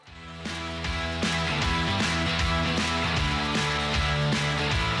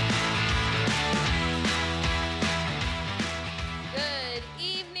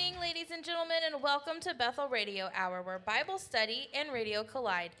Welcome to Bethel Radio Hour, where Bible study and radio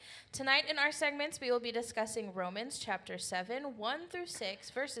collide. Tonight in our segments, we will be discussing Romans chapter 7,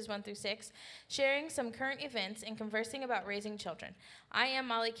 verses 1 through 6, sharing some current events, and conversing about raising children. I am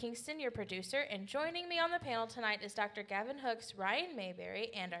Molly Kingston, your producer, and joining me on the panel tonight is Dr. Gavin Hooks, Ryan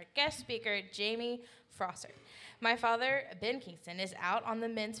Mayberry, and our guest speaker, Jamie Frosser. My father, Ben Kingston, is out on the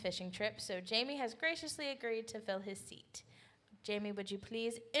men's fishing trip, so Jamie has graciously agreed to fill his seat. Jamie, would you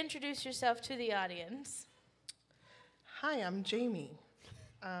please introduce yourself to the audience? Hi, I'm Jamie.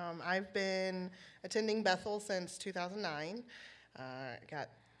 I've been attending Bethel since 2009. Got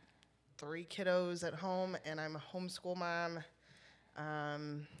 3 kiddos at home, and I'm a homeschool mom.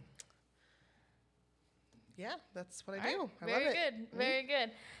 Yeah, that's what I do. I love it. Very good.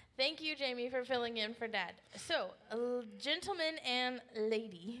 Thank you, Jamie, for filling in for Dad. So, gentleman and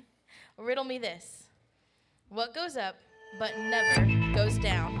lady, riddle me this. What goes up but never goes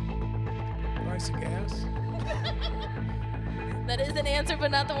down? Price of gas. That is an answer,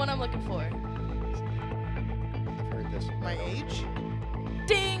 but not the one I'm looking for. I've heard this. My age?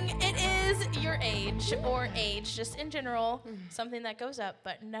 Ding! It is your age, or age, just in general, something that goes up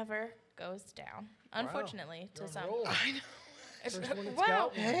but never goes down. Unfortunately, You're to on a some. roll. I know. First one that's Wow!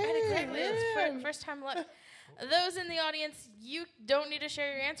 got one. Right, exactly. It's first time luck. Those in the audience, you don't need to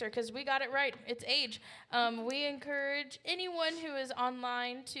share your answer because we got it right. It's age. We encourage anyone who is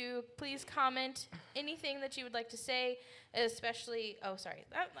online to please comment anything that you would like to say, especially,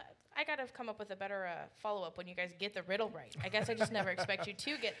 I got to come up with a better follow-up when you guys get the riddle right. I guess I just never expect you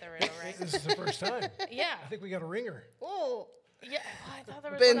to get the riddle right. This is the first time. Yeah. I think we got a ringer. Oh, Yeah. Oh, I thought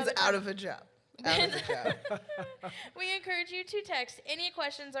there was Ben's one other out time. of a job. Out of a job. We encourage you to text any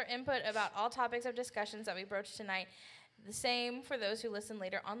questions or input about all topics of discussions that we broached tonight. The same for those who listen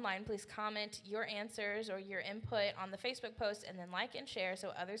later online. Please comment your answers or your input on the Facebook post and then like and share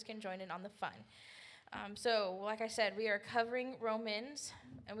so others can join in on the fun. So, like I said, we are covering Romans,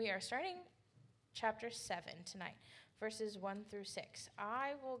 and we are starting chapter 7 tonight, verses 1 through 6.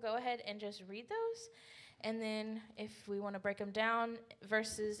 I will go ahead and just read those. And then if we want to break them down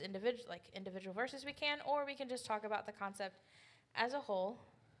individual verses, we can, or we can just talk about the concept as a whole.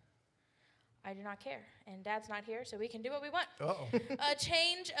 I do not care. And Dad's not here, so we can do what we want. Uh-oh. A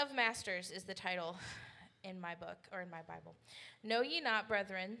Change of Masters is the title in my book, or in my Bible. Know ye not,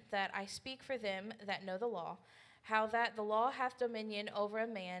 brethren, that I speak for them that know the law, how that the law hath dominion over a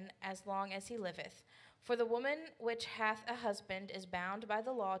man as long as he liveth. For the woman which hath a husband is bound by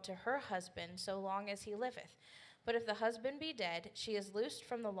the law to her husband so long as he liveth. But if the husband be dead, she is loosed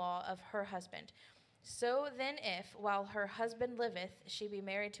from the law of her husband. So then if, while her husband liveth, she be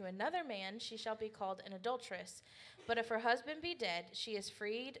married to another man, she shall be called an adulteress. But if her husband be dead, she is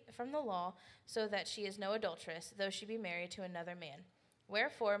freed from the law, so that she is no adulteress, though she be married to another man.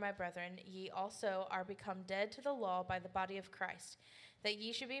 Wherefore, my brethren, ye also are become dead to the law by the body of Christ, that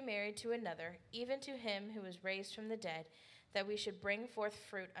ye should be married to another, even to him who was raised from the dead, that we should bring forth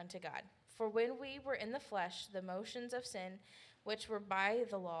fruit unto God. For when we were in the flesh, the motions of sin, which were by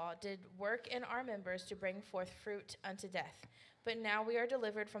the law, did work in our members to bring forth fruit unto death. But now we are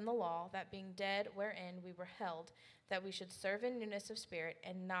delivered from the law, that being dead wherein we were held, that we should serve in newness of spirit,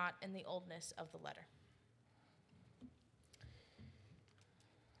 and not in the oldness of the letter.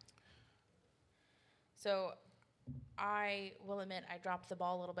 So, I will admit I dropped the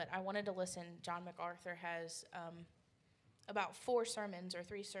ball a little bit. I wanted to listen. John MacArthur has about 4 sermons or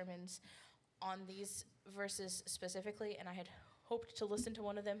 3 sermons on these verses specifically, and I had hoped to listen to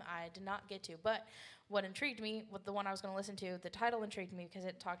one of them. I did not get to. But what intrigued me, with the one I was going to listen to, the title intrigued me because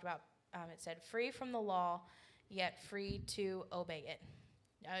it talked about, it said, free from the law, yet free to obey it.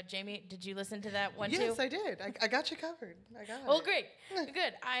 Jamie, did you listen to that one too? Yes, I did. I got you covered. I got it. Well, great.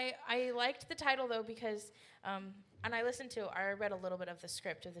 Good. I liked the title, though, because, and I read a little bit of the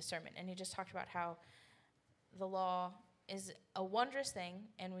script of the sermon, and he just talked about how the law is a wondrous thing,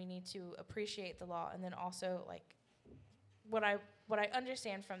 and we need to appreciate the law. And then also, like, what I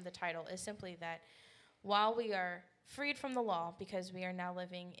understand from the title is simply that while we are freed from the law, because we are now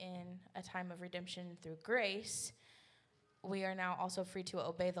living in a time of redemption through grace, we are now also free to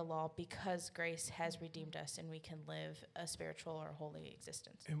obey the law because grace has redeemed us and we can live a spiritual or holy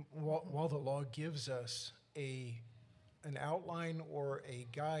existence. And while the law gives us an outline or a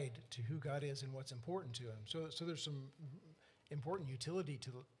guide to who God is and what's important to him, so there's some important utility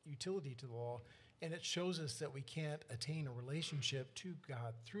to the law, and it shows us that we can't attain a relationship to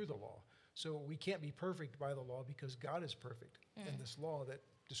God through the law. So we can't be perfect by the law because God is perfect. And this law that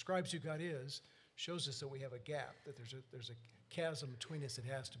describes who God is shows us that we have a gap, that there's a chasm between us that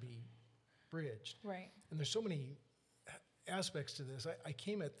has to be bridged. Right. And there's so many aspects to this. I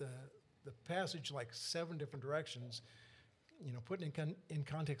came at the passage like 7 different directions. Putting in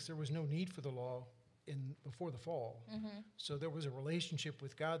context, there was no need for the law before the fall. So there was a relationship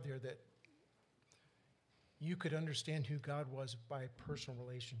with God there that you could understand who God was by personal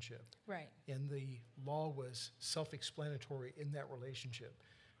relationship. Right. And the law was self-explanatory in that relationship.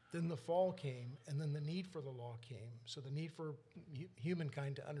 Then the fall came, and then the need for the law came. So the need for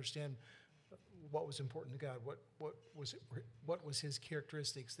humankind to understand what was important to God, what was his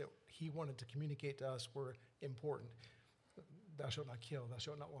characteristics that he wanted to communicate to us were important. Thou shalt not kill, thou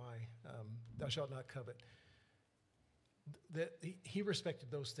shalt not lie, thou shalt not covet. That he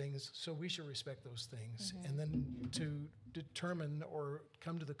respected those things, so we should respect those things. And then to determine or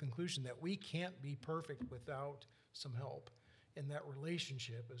come to the conclusion that we can't be perfect without some help. And that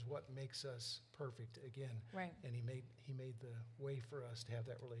relationship is what makes us perfect again. Right. And he made the way for us to have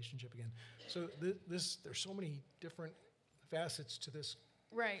that relationship again. So there's so many different facets to this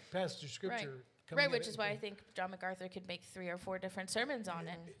Right. passage of Scripture. Right, which is why I think John MacArthur could make 3 or 4 different sermons on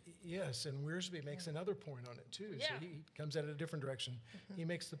it. Yes, and Wiersbe makes another point on it too. Yeah. So he comes at it a different direction. He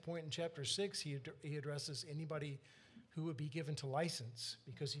makes the point in chapter 6, he addresses anybody who would be given to license,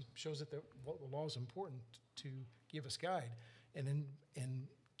 because he shows that the law is important to give us guide. And in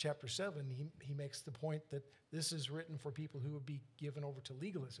chapter 7, he makes the point that this is written for people who would be given over to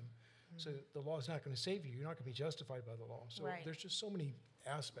legalism. So the law is not going to save you. You're not going to be justified by the law. So there's just so many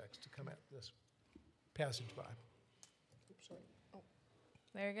aspects to come at this passage by. Oops, sorry.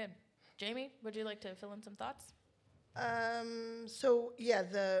 Very good. Jamie, would you like to fill in some thoughts? So yeah,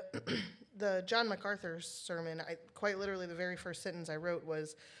 the John MacArthur sermon, quite literally the very first sentence I wrote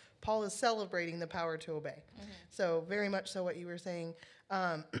was, Paul is celebrating the power to obey. So very much so what you were saying,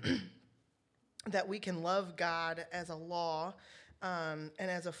 that we can love God as a law and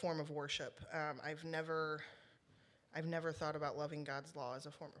as a form of worship. I've never thought about loving God's law as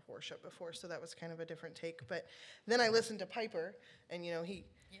a form of worship before, so that was kind of a different take. But then I listened to Piper, and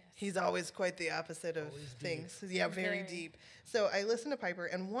he's always quite the opposite of things. Deep. Yeah, very deep. So I listened to Piper,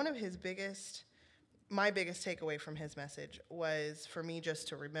 and one of my biggest takeaway from his message was for me just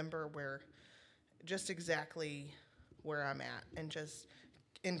to remember exactly where I'm at, and just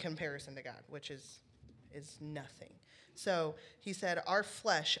in comparison to God, which is nothing. So he said, our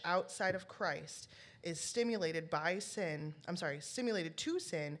flesh outside of Christ is stimulated to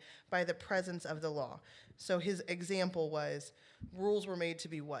sin by the presence of the law. So his example was, rules were made to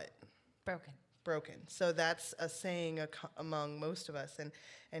be what? Broken. So that's a saying among most of us.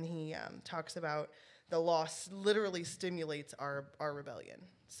 And he talks about the law literally stimulates our rebellion.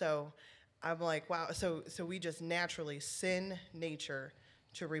 So I'm like, wow. So we just naturally sin nature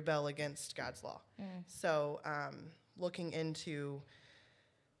to rebel against God's law. So looking into,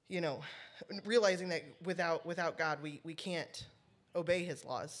 realizing that without God, we can't obey his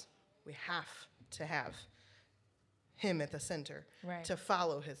laws. We have to have him at the center to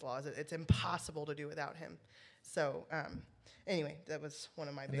follow his laws. It's impossible to do without him. So anyway, that was one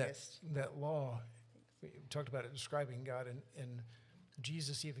of my biggest. That law, we talked about it describing God, and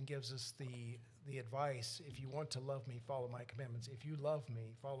Jesus even gives us the advice, if you want to love me, follow my commandments. If you love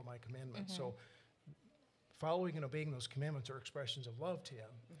me, follow my commandments. So following and obeying those commandments are expressions of love to him.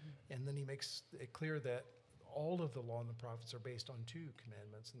 And then he makes it clear that all of the law and the prophets are based on 2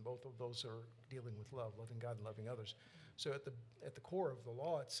 commandments, and both of those are dealing with love, loving God and loving others. So at the core of the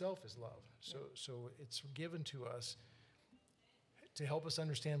law itself is love. So it's given to us to help us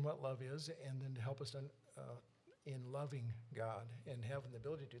understand what love is, and then to help us in loving God, and having the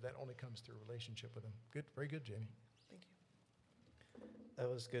ability to do that only comes through relationship with him. Good, very good, Jamie. Thank you. That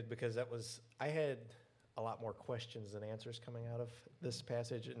was good, because I had a lot more questions than answers coming out of this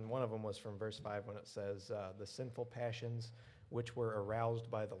passage, and one of them was from verse 5 when it says, the sinful passions which were aroused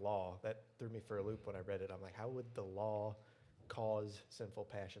by the law. That threw me for a loop when I read it. I'm like, how would the law cause sinful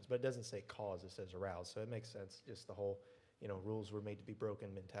passions? But it doesn't say cause, it says arouse, so it makes sense, just the whole, rules were made to be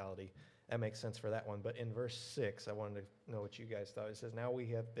broken mentality. That makes sense for that one. But in verse 6, I wanted to know what you guys thought. It says, now we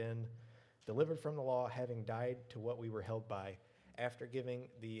have been delivered from the law, having died to what we were held by, after giving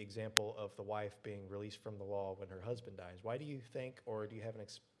the example of the wife being released from the law when her husband dies. Why do you think, or do you have an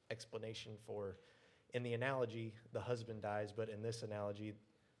explanation for, in the analogy, the husband dies, but in this analogy,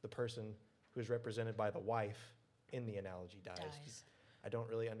 the person who is represented by the wife in the analogy dies? I don't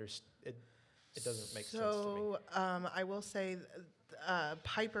really understand. It doesn't make sense to me. So I will say,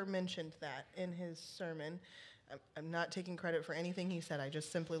 Piper mentioned that in his sermon. I'm not taking credit for anything he said. I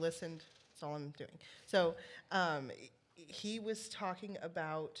just simply listened. That's all I'm doing. So he was talking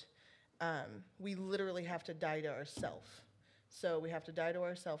about we literally have to die to ourselves. So we have to die to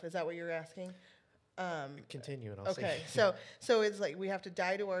ourselves. Is that what you're asking? Continue, and I'll Okay, see. so it's like we have to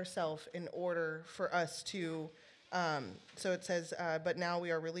die to ourselves in order for us to. So it says, but now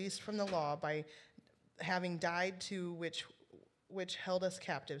we are released from the law by having died to which held us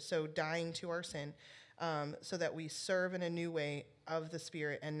captive. So dying to our sin, so that we serve in a new way of the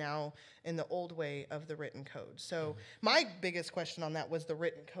Spirit, and now in the old way of the written code. So my biggest question on that was the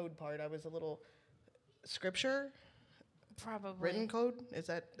written code part. I was a little scripture. Probably. Written code? Is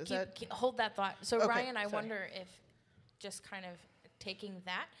that Hold that thought. So Okay, Ryan, I sorry. wonder if just kind of taking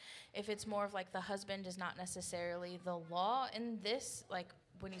that, if it's more of like the husband is not necessarily the law in this, like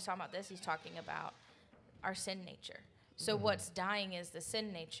when he's talking about this, he's talking about our sin nature. So what's dying is the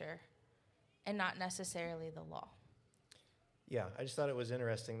sin nature and not necessarily the law. Yeah, I just thought it was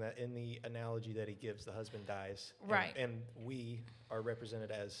interesting that in the analogy that he gives, the husband dies. Right. And we are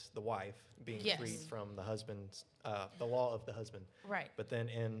represented as the wife being Yes. freed from the husband's, the law of the husband. Right. But then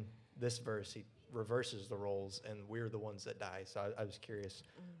in this verse, he reverses the roles, and we're the ones that die. So I was curious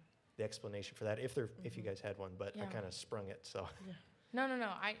the explanation for that, if you guys had one, but I Yeah. kind of sprung it. So No.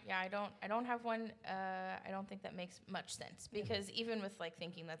 I don't have one. I don't think that makes much sense because even with like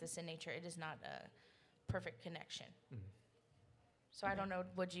thinking that the sin nature, it is not a perfect connection. So I don't know.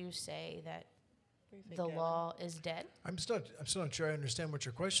 Would you say that the law is dead? I'm still not sure I understand what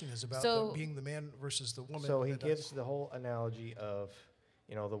your question is about So- being the man versus the woman. So he that gives the whole analogy of,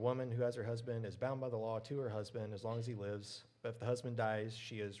 the woman who has her husband is bound by the law to her husband as long as he lives. But if the husband dies,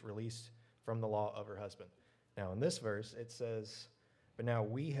 she is released from the law of her husband. Now, in this verse, it says, but now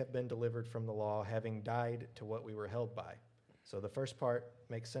we have been delivered from the law, having died to what we were held by. So the first part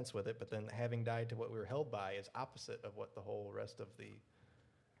makes sense with it, but then having died to what we were held by is opposite of what the whole rest of the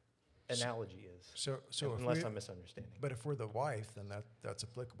analogy is. So Unless I'm misunderstanding. But if we're the wife, then that's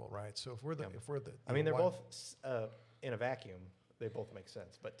applicable, right? So if we're the Yeah. if we're the I mean, they're wife- both in a vacuum. They both make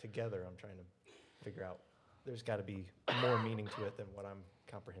sense, but together, I'm trying to figure out. There's got to be more meaning to it than what I'm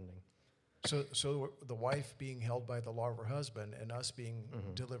comprehending. So the wife being held by the law of her husband, and us being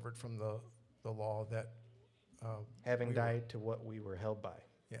delivered from the law that Having we were- died to what we were held by.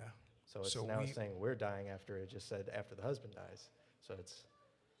 yeah. So it's So now we- saying we're dying after it just said after the husband dies. So it's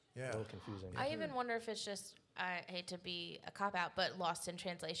a Yeah. little confusing. I even wonder if it's just, I hate to be a cop out, but lost in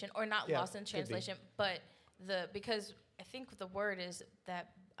translation, or not Yeah, lost in could be. translation, but because I think the word is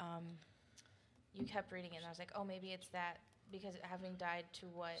that you kept reading it, and I was like, oh, maybe it's that because having died to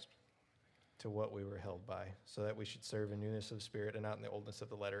what. To what we were held by, so that we should serve in newness of spirit and not in the oldness of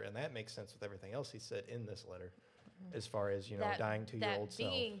the letter. And that makes sense with everything else he said in this letter, as far as, dying to your old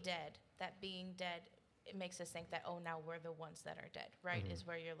self. That being dead, it makes us think that, oh, now we're the ones that are dead, right? Is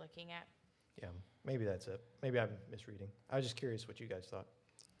where you're looking at. Yeah, maybe that's it. Maybe I'm misreading. I was just curious what you guys thought.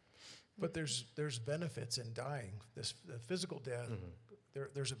 But there's benefits in dying. The physical death,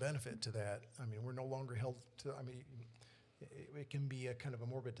 there's a benefit to that. I mean, we're no longer held to. I mean, it can be a kind of a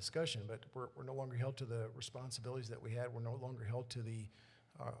morbid discussion, but we're no longer held to the responsibilities that we had. We're no longer held to the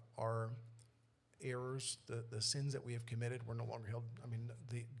our errors, the sins that we have committed. We're no longer held. I mean,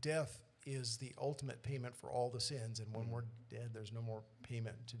 the death is the ultimate payment for all the sins, and when we're dead, there's no more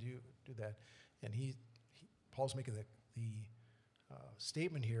payment to do that. And Paul's making the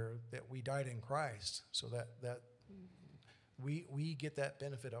statement here that we died in Christ, so that we get that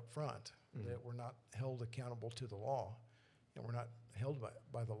benefit up front, that we're not held accountable to the law, and we're not held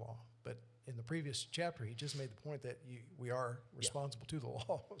by the law. But in the previous chapter, he just made the point that we are responsible to the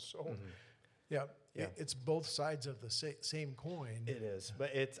law. So, yeah, it's both sides of the same coin. It is,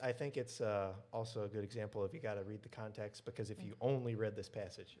 but I think it's also a good example of you got to read the context, because if you only read this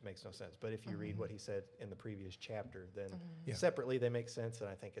passage, it makes no sense. But if you read what he said in the previous chapter, then Yeah. separately they make sense, and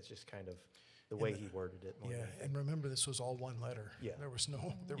I think it's just kind of the way he worded it. More Yeah, than anything. and remember, this was all one letter. Yeah. There was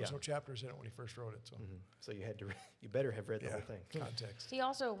no chapters in it when he first wrote it. So, So you had to, you better have read the whole thing. context. He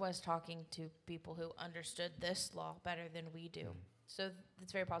also was talking to people who understood this law better than we do. So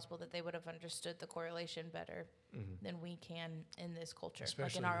it's very possible that they would have understood the correlation better than we can in this culture,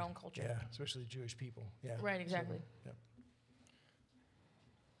 like in our own culture. Yeah, especially Jewish people. Yeah. Right, exactly. Yeah.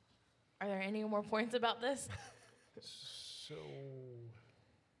 Are there any more points about this? So,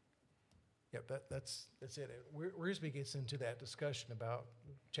 yep, that's it. Wiersbe gets into that discussion about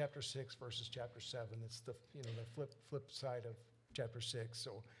chapter 6 versus chapter 7. It's the the flip side of chapter 6.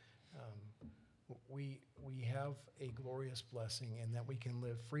 So, we have a glorious blessing in that we can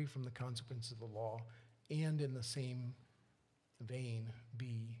live free from the consequences of the law, and in the same vein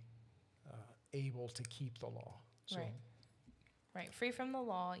be able to keep the law. So, Right. Free from the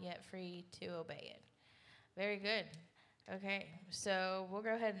law, yet free to obey it. Very good. Okay, so we'll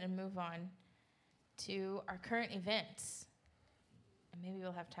go ahead and move on to our current events. maybe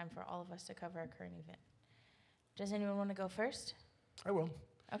we'll have time for all of us to cover our current event. Does anyone want to go first? I will.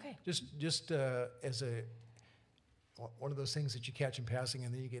 Okay. Just as one of those things that you catch in passing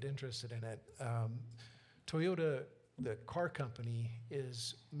and then you get interested in it. Toyota, the car company,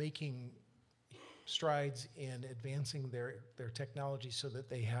 is making strides in advancing their technology so that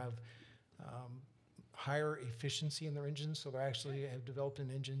they have higher efficiency in their engines. So they actually have developed an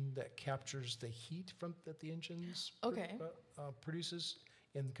engine that captures the heat that the engines produces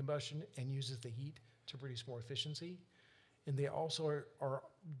in combustion and uses the heat to produce more efficiency. And they also are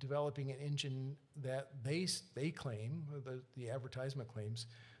developing an engine that they claim, the advertisement claims,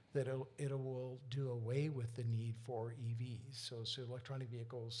 that it will do away with the need for EVs. So electronic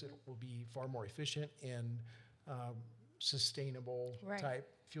vehicles, it will be far more efficient and sustainable type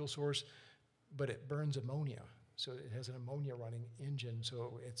fuel source, but it burns ammonia. So it has an ammonia running engine,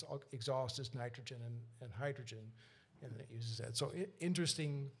 so its exhaust is nitrogen and hydrogen, and it uses that. So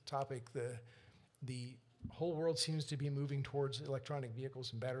interesting topic. The whole world seems to be moving towards electronic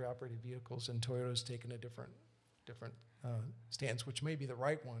vehicles and battery operated vehicles, and Toyota's taken a different stance, which may be the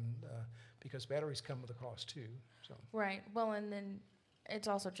right one, because batteries come with a cost too. So Right. Well, and then it's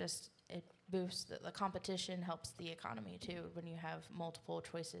also just, it boosts the competition, helps the economy too when you have multiple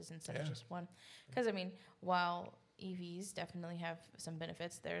choices instead of just one. Because, I mean, while EVs definitely have some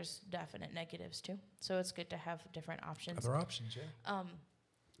benefits, there's definite negatives too. So it's good to have different options. other options, yeah.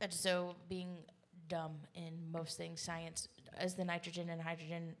 And so being dumb in most things, science, as the nitrogen and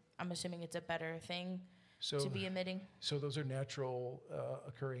hydrogen, I'm assuming it's a better thing to be emitting. So those are natural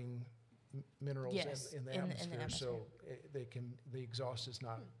occurring minerals in the atmosphere. So the exhaust is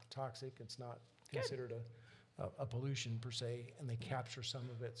not toxic. It's not considered a pollution per se, and they capture some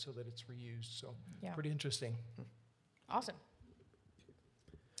of it so that it's reused. So pretty interesting. Awesome.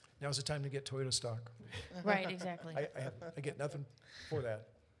 Now's the time to get Toyota stock. Right, exactly. I get nothing for that.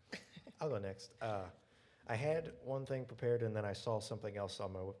 I'll go next. I had one thing prepared, and then I saw something else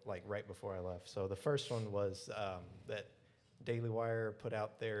on my right before I left. So the first one was that Daily Wire put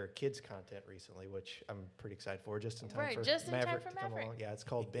out their kids content recently, which I'm pretty excited for. Just in time for Maverick to come along. Yeah, it's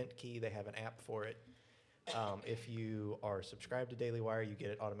called Bent Key. They have an app for it. If you are subscribed to Daily Wire, you get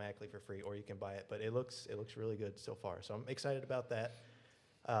it automatically for free, or you can buy it. But it looks really good so far. So I'm excited about that.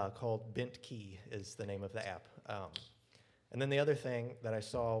 Called Bent Key is the name of the app. And then the other thing that I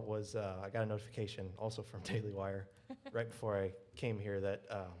saw was I got a notification also from Daily Wire right before I came here that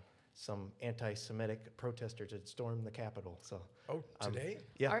some anti-Semitic protesters had stormed the Capitol. So today?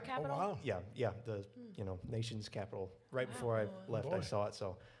 Yeah. Our Capitol? Oh, wow. Yeah, the nation's capital. Right before I left, I saw it.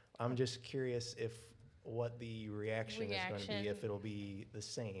 So I'm just curious what the reaction is going to be, if it'll be the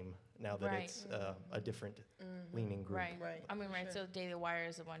same now that it's a different leaning group. Right. I mean, so Daily Wire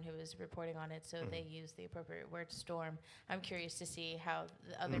is the one who is reporting on it, so they use the appropriate word, storm. I'm curious to see how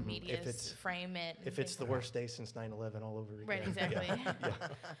the other media frame it. If it's the worst day since 9/11 all over again. Right, exactly.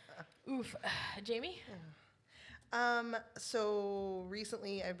 Oof. Jamie? So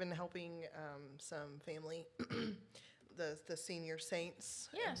recently I've been helping some family, the senior saints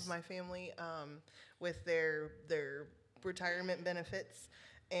of my family, with their retirement benefits.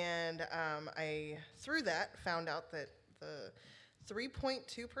 And I, through that, found out that the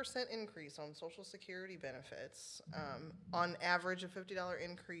 3.2% increase on Social Security benefits, on average a $50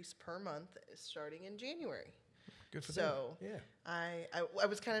 increase per month, is starting in January. Good for them. So I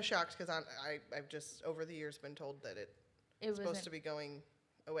was kind of shocked because I've just over the years been told that it's supposed to be going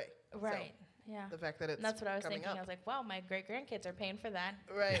away. Right. So the fact that it's that's what I was thinking. Up. I was like, wow, my great grandkids are paying for that.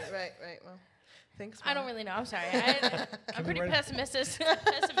 Right. Well, thanks. I don't really know. I'm sorry. I'm pretty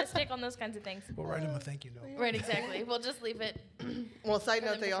pessimistic on those kinds of things. We'll write them a thank you note. Right, exactly. We'll just leave it. Well, side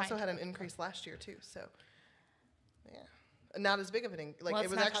note, they also had an increase last year too. So not as big of an increase. Like it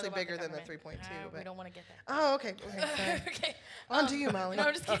was actually bigger than the 3.2. But we don't want to get there. Oh, okay. Sorry. Okay. On to you, Molly. No,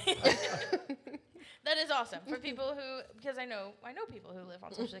 I'm just kidding. That is awesome for people because I know people who live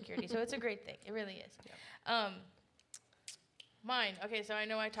on Social Security, so it's a great thing. It really is. Yeah. Mine. Okay, so I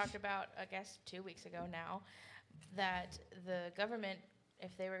know I talked about, I guess 2 weeks ago now, that the government,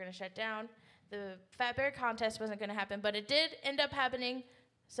 if they were going to shut down, the Fat Bear contest wasn't going to happen, but it did end up happening.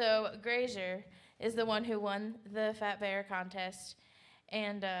 So Grazer is the one who won the Fat Bear contest,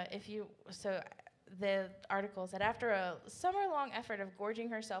 and the article said, after a summer-long effort of gorging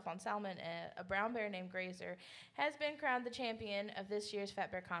herself on salmon, a brown bear named Grazer has been crowned the champion of this year's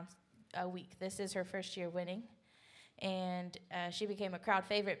Fat Bear Week. This is her first year winning, and she became a crowd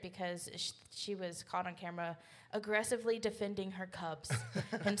favorite because she was caught on camera aggressively defending her cubs,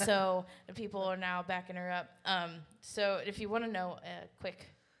 and so people are now backing her up. So if you want to know quick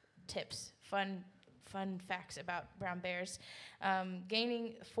tips, fun fun facts about brown bears.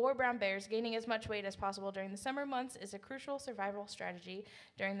 For brown bears, gaining as much weight as possible during the summer months is a crucial survival strategy.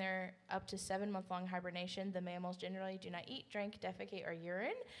 During their up to 7-month-long hibernation, the mammals generally do not eat, drink, defecate, or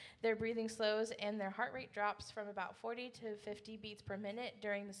urine. Their breathing slows and their heart rate drops from about 40 to 50 beats per minute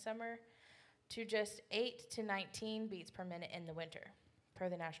during the summer to just 8 to 19 beats per minute in the winter, per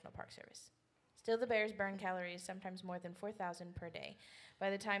the National Park Service. Still, the bears burn calories, sometimes more than 4,000 per day.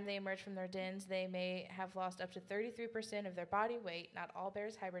 By the time they emerge from their dens, they may have lost up to 33% of their body weight. Not all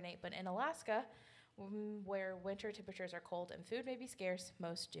bears hibernate, but in Alaska, where winter temperatures are cold and food may be scarce,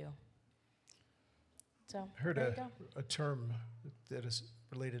 most do. So, I heard there you go. a term that is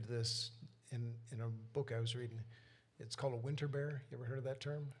related to this in a book I was reading. It's called a winter bear. You ever heard of that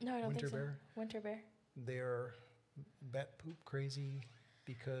term? No, I don't winter think so. bear? Winter bear. They're bat poop crazy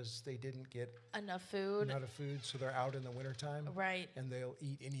because they didn't get Enough food. enough food, so they're out in the wintertime. Right. And they'll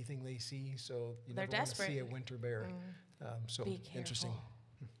eat anything they see, so you They're never want to see a desperate. winter bear. So Be careful. interesting.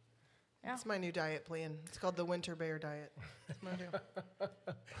 Yeah. It's my new diet plan. It's called the winter bear diet. That's what I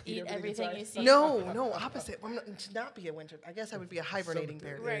do. Eat everything you see. No, opposite. I'm not, to not be a winter. I guess I would be a hibernating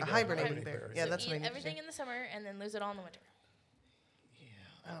bear. Right. A hibernating Hibernating bear. bear. Yeah, So that's what I eat need everything to in the summer and then lose it all in the winter. do.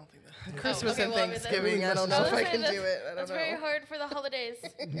 Yeah, I don't think that. Christmas okay, and well, I mean, that's- Thanksgiving. I don't know if I can do it. I don't That's know. very hard for the holidays.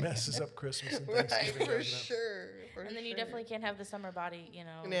 Messes up Christmas and Right, Thanksgiving. for doesn't it? sure. for And then you sure. definitely can't have the summer body, you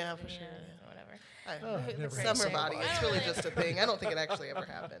know. Yeah, for you sure, know, yeah. Whatever. I- Oh, The never crazy had Summer summer body. I It's don't really really- just a thing. I don't think it actually ever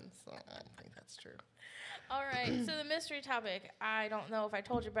happens. So I don't think that's true. All right, so the mystery topic. I don't know if I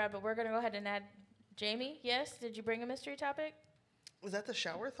told you, Brad, but we're going to go ahead and add Jamie. Yes? Did you bring a mystery topic? Was that the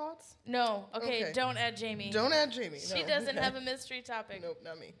shower thoughts? No. Okay, Okay. don't add Jamie. Don't add Jamie. She no. doesn't have a mystery topic. Nope,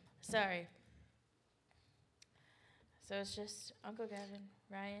 not me. Sorry. So it's just Uncle Gavin,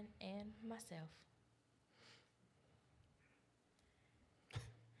 Ryan, and myself.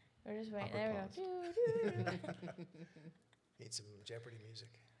 We're just waiting. There we go. Need some Jeopardy music.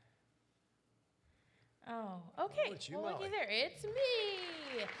 Oh, okay. Oh, it's you, well, looky Molly. there. It's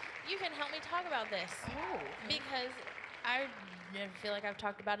me. You can help me talk about this Oh. because I feel like I've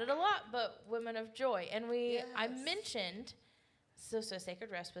talked about it a lot, but Women of Joy. And I Yes. mentioned, so Sacred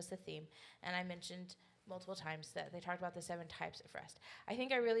Rest was the theme, and I mentioned multiple times that they talked about the 7 types of rest. I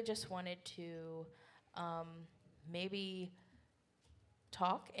think I really just wanted to maybe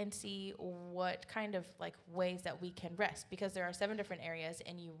talk and see what kind of like ways that we can rest, because there are 7 different areas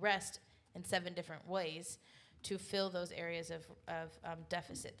and you rest in 7 different ways to fill those areas of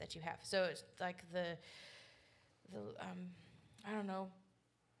deficit that you have. So it's like the I don't know,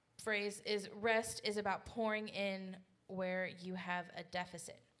 phrase is rest is about pouring in where you have a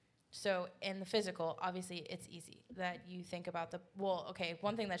deficit. So in the physical, obviously it's easy that you think about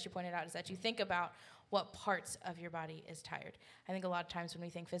one thing that she pointed out is that you think about what parts of your body is tired. I think a lot of times when we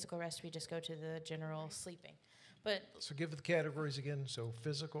think physical rest, we just go to the general sleeping. But So give the categories again. So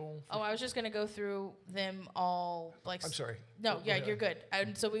physical. I was just going to go through them all. Like I'm sorry. No, Go yeah, ahead. you're good.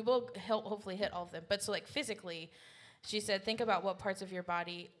 And so we will hopefully hit all of them. But so like physically, she said, think about what parts of your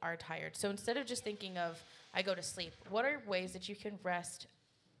body are tired. So instead of just thinking of, I go to sleep, what are ways that you can rest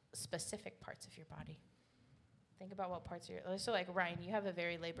specific parts of your body? Think about what parts of your, so like Ryan, you have a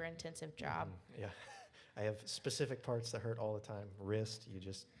very labor-intensive job. Yeah. I have specific parts that hurt all the time. Wrist, you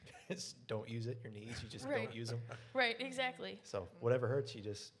just don't use it. Your knees, you just Right. don't use them. Right, exactly. So whatever hurts, you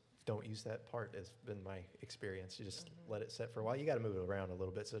just don't use that part. Has been my experience. You just let it set for a while. You got to move it around a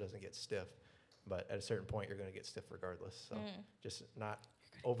little bit so it doesn't get stiff. But at a certain point, you're going to get stiff regardless. So just not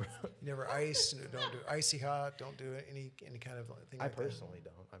over. Never ice. Don't do icy hot. Don't do any kind of thing. I like that. personally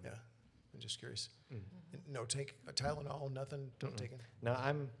don't. I mean, Yeah. I'm just curious. Mm. No, take a Tylenol. Nothing. Don't take it. No,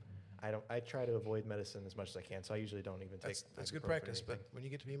 I try to avoid medicine as much as I can. So I usually don't even take. That's good ibuprofen or practice. But anything. when you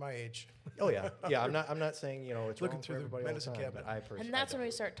get to be my age, Oh yeah, yeah. I'm not saying it's Looking wrong for through the everybody all the medicine time, cabinet. but I personally. And that's when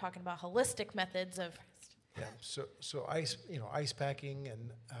we start talking about holistic methods of rest. yeah. So ice. Ice packing,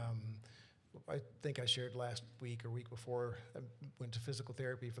 and I think I shared last week or week before. I went to physical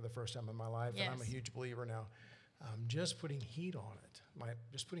therapy for the first time in my life, and I'm a Yes. huge believer now. Just putting heat on it.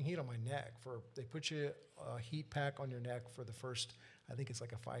 Just putting heat on my neck. They put you a heat pack on your neck for the first. I think it's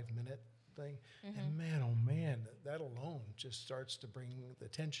like a 5-minute thing. And man, oh man, that alone just starts to bring the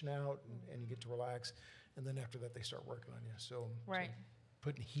tension out, and you get to relax. And then after that, they start working on you. So Right.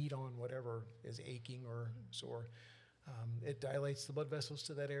 putting heat on whatever is aching or sore. It dilates the blood vessels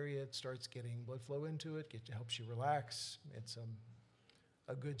to that area. It starts getting blood flow into it. Helps you relax. It's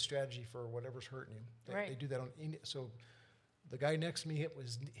a good strategy for whatever's hurting you. They do that on. So the guy next to me, it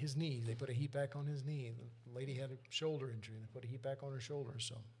was his knee. They put a heat pack on his knee. The lady had a shoulder injury, and they put a heat pack on her shoulder.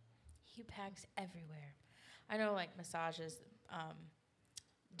 So Heat packs everywhere. I know like massages,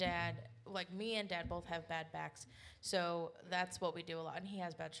 Dad, like me and Dad both have bad backs, so that's what we do a lot. And he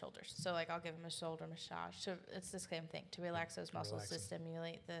has bad shoulders, so like I'll give him a shoulder massage. So it's the same thing to relax those muscles, to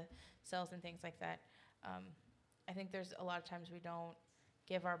stimulate the cells and things like that. I think there's a lot of times we don't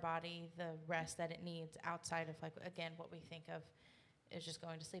give our body the rest that it needs outside of, like, again, what we think of is just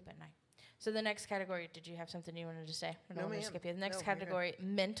going to sleep at night. So the next category, did you have something you wanted to say? I don't want to skip you. The next category,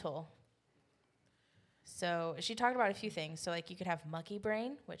 mental. So she talked about a few things. So, like, you could have mucky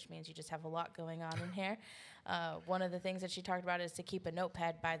brain, which means you just have a lot going on in here. One of the things that she talked about is to keep a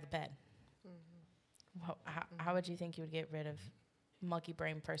notepad by the bed. Well, how would you think you would get rid of monkey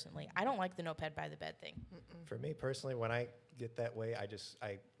brain personally? I don't like the notepad by the bed thing. For me personally, when I get that way, I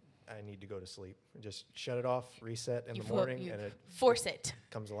need to go to sleep. Just shut it off, reset in the morning, and it force it.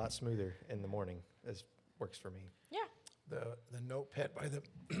 Comes a lot smoother in the morning. It works for me. Yeah. The notepad by the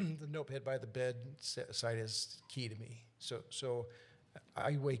the notepad by the bed side is key to me. So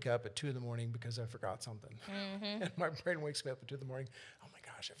I wake up at 2 a.m. because I forgot something, and my brain wakes me up at 2 a.m. Oh my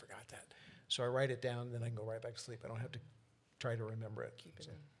gosh, I forgot that. So I write it down, and then I can go right back to sleep. I don't have to try to remember it. Keep it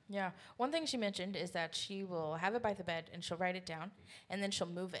in. Yeah. One thing she mentioned is that she will have it by the bed and she'll write it down, and then she'll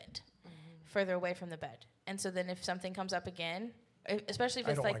move it further away from the bed. And so then if something comes up again, especially if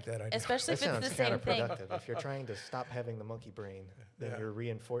it's like that idea. especially if That it's the sounds same thing. counterproductive. If you're trying to stop having the monkey brain, then you're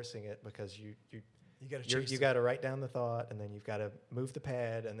reinforcing it because you got to write down the thought, and then you've got to move the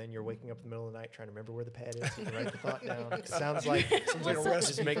pad, and then you're waking up in the middle of the night trying to remember where the pad is. You can write the thought down. It sounds like a recipe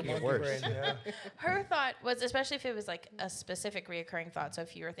just making for it monkey worse. brain, yeah. Her thought was, especially if it was like a specific reoccurring thought, so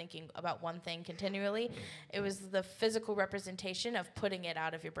if you were thinking about one thing continually, it was the physical representation of putting it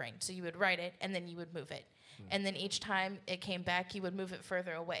out of your brain. So you would write it, and then you would move it. And then each time it came back, you would move it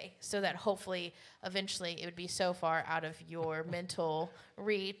further away, so that hopefully, eventually, it would be so far out of your mental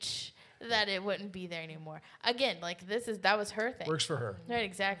reach that it wouldn't be there anymore. Again, like that was her thing. Works for her. Right,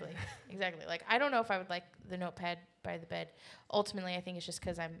 exactly. Like, I don't know if I would like the notepad by the bed. Ultimately, I think it's just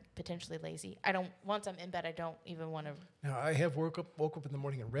because I'm potentially lazy. Once I'm in bed, I don't even want to. Now, I have woke up in the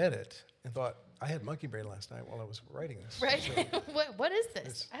morning and read it and thought, I had monkey brain last night while I was writing this. Right? So What is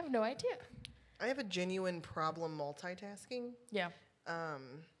this? I have no idea. I have a genuine problem multitasking. Yeah.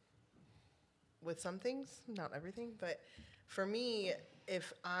 With some things, not everything, but for me,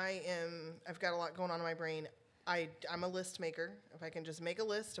 if I've got a lot going on in my brain, I'm a list maker. If I can just make a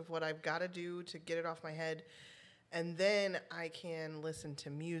list of what I've got to do to get it off my head, and then I can listen to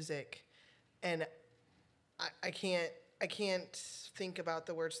music, and I can't think about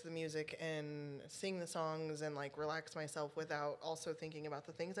the words to the music and sing the songs and like relax myself without also thinking about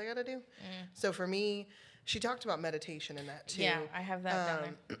the things I got to do. So for me, she talked about meditation in that too. Yeah, I have that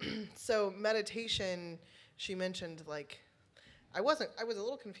down there. So meditation, she mentioned like, I was a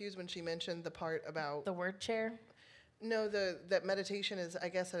little confused when she mentioned the part about The word chair? no, that meditation is, I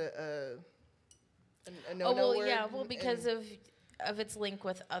guess, a no-no word. Yeah, because of its link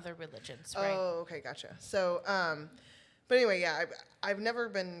with other religions, right? Oh, okay, gotcha. So, but anyway, yeah, I've never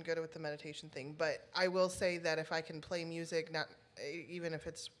been good with the meditation thing, but I will say that if I can play music, not even if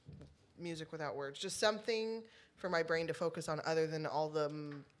it's music without words, just something for my brain to focus on other than all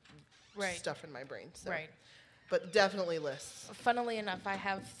the stuff in my brain. So. Right. But definitely lists. Funnily enough, I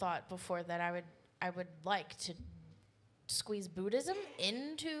have thought before that I would like to squeeze Buddhism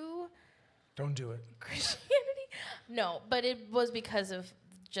into don't do it. Christianity. No, but it was because of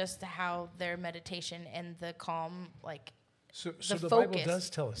just how their meditation and the calm, like, So the the focus. Bible does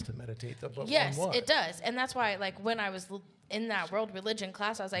tell us to meditate. But yes, on what? it does. And that's why, like, when I was in that world religion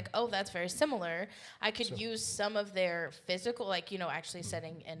class, I was like, oh, that's very similar. I could use some of their physical, like, actually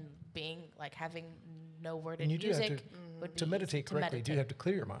setting and being, like, having no worded And you do have music. to- Would be To meditate easy correctly, you do have to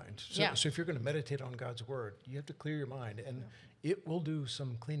clear your mind. So, Yeah. so if you're going to meditate on God's word, you have to clear your mind, and it will do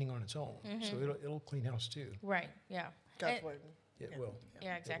some cleaning on its own. So it'll clean house too. Right, yeah. God's And- word. It will.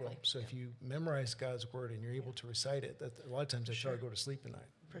 Yeah, It exactly. will. So if you memorize God's word and you're able to recite it, a lot of times that's how I go to sleep at night.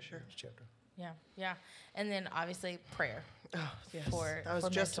 For sure. Each chapter. Yeah, yeah. And then obviously prayer. Oh, yes. For- I was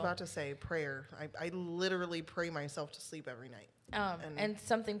for just mental. about to say prayer. I literally pray myself to sleep every night. And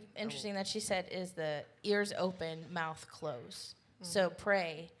something interesting that she said is the ears open, mouth close. So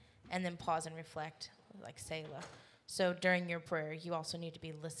pray and then pause and reflect, like Selah. So during your prayer, you also need to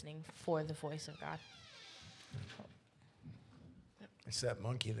be listening for the voice of God. It's that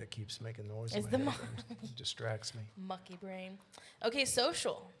monkey that keeps making noise It's in the my head and it distracts me. Mucky brain. Okay,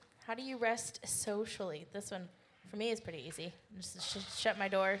 social. How do you rest socially? This one, for me, is pretty easy. Just shut my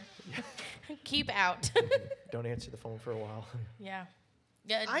door. Keep out. Don't answer the phone for a while. Yeah.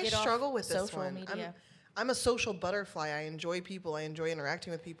 I Get off struggle with this social one. media. I'm a social butterfly. I enjoy people. I enjoy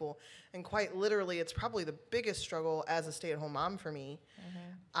interacting with people. And quite literally, it's probably the biggest struggle as a stay-at-home mom for me.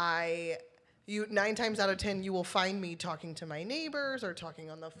 You 9 times out of 10, you will find me talking to my neighbors or talking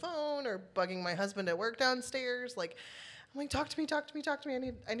on the phone or bugging my husband at work downstairs. Like, I'm like, talk to me.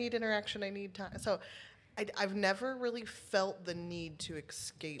 I need interaction. I need time. So I've never really felt the need to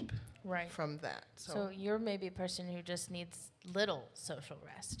escape from that. So you're maybe a person who just needs little social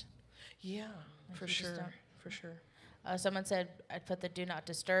rest. Yeah, Like for you just sure. don't- For sure. Someone said I'd put the do not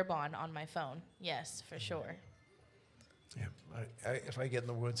disturb on my phone. Yes, for sure. Yeah, if I get in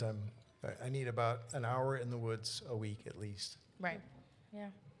the woods, I need about an hour in the woods a week at least. Right. Yeah.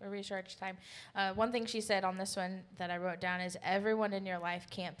 A recharge time. One thing she said on this one that I wrote down is everyone in your life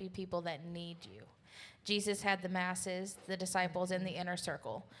can't be people that need you. Jesus had the masses, the disciples, and the inner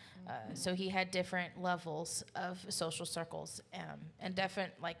circle. So he had different levels of social circles and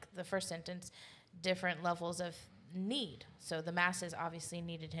different, like the first sentence, different levels of need. So the masses obviously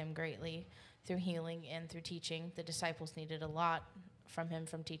needed him greatly through healing and through teaching. The disciples needed a lot from him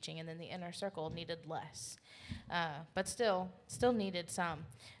from teaching, and then the inner circle needed less. But still needed some.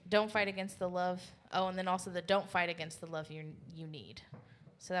 Don't fight against the love. Oh, and then also the don't fight against the love you need.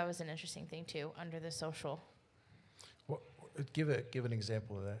 So that was an interesting thing too, under the social. Well, give an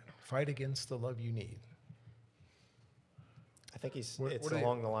example of that. Fight against the love you need. I think it's What are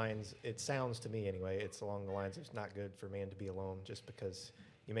along the lines, it sounds to me anyway, it's along the lines of it's not good for man to be alone just because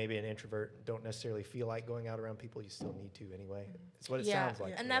you may be an introvert, don't necessarily feel like going out around people, you still need to anyway. It's what it sounds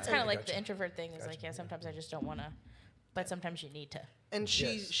like. And that's kind of like the Gotcha. introvert thing is like, yeah, sometimes I just don't want to, but sometimes you need to. And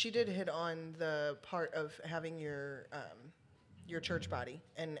Yes. she did hit on the part of having your church body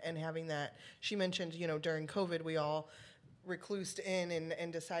and having that. She mentioned, during COVID, we all reclused in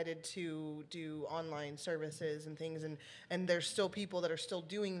and decided to do online services and things. And there's still people that are still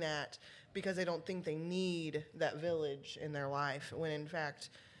doing that because they don't think they need that village in their life, when in fact,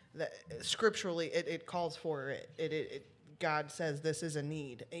 that scripturally, it calls for it. God says this is a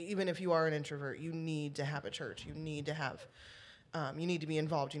need. Even if you are an introvert, you need to have a church. You need to have you need to be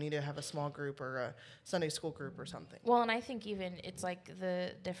involved. You need to have a small group or a Sunday school group or something. Well, and I think even it's like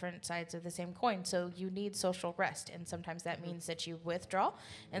the different sides of the same coin. So you need social rest, and sometimes that means that you withdraw,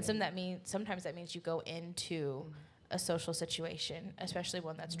 and sometimes that means you go into a social situation, especially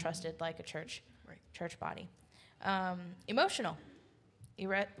one that's trusted, like a church body. Emotional.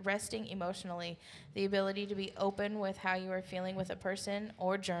 Resting emotionally, the ability to be open with how you are feeling with a person,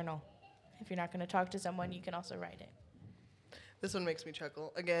 or journal. If you're not going to talk to someone, you can also write it. This one makes me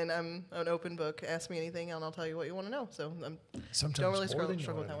chuckle. Again, I'm an open book. Ask me anything, and I'll tell you what you want to know. So Sometimes don't really more than you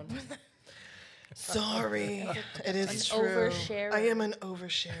struggle with that wanna one. Sorry, it is An true. oversharer. I am an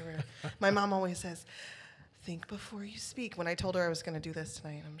oversharer. My mom always says, "Think before you speak." When I told her I was going to do this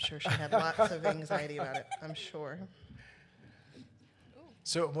tonight, I'm sure she had lots of anxiety about it. I'm sure.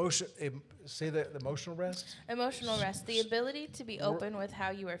 So say the emotional rest. Emotional rest, the ability to be open with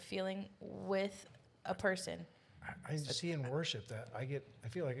how you are feeling with a person. I see in worship that I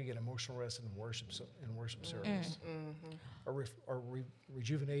feel like I get emotional rest in worship service, or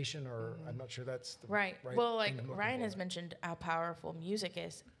rejuvenation, or I'm not sure that's the Right. right Well, like thing I'm looking Ryan for. has mentioned how powerful music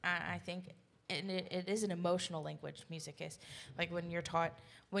is. I think it is an emotional language, music is. Like when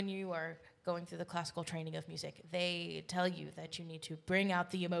you are going through the classical training of music, they tell you that you need to bring out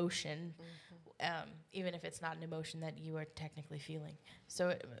the emotion, even if it's not an emotion that you are technically feeling.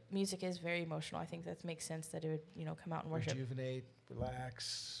 So music is very emotional. I think that makes sense that it would, come out and worship. Rejuvenate,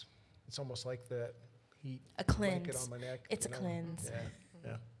 relax. It's almost like that heat A blanket cleanse. on my neck. It's a cleanse.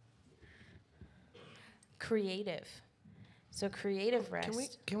 Yeah. Creative. So creative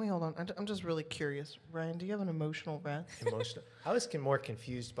rest. Can we hold on? I'm just really curious. Ryan, do you have an emotional rest? Emotional. I was more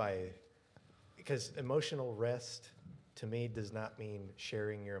confused because emotional rest to me does not mean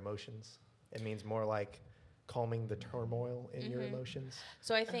sharing your emotions. It means more like calming the turmoil in your emotions.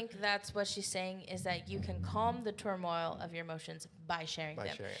 So I think that's what she's saying, is that you can calm the turmoil of your emotions by sharing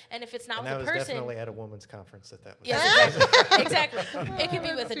them. And if it's not And with that a was person, definitely at a woman's conference that was. yes, exactly. It could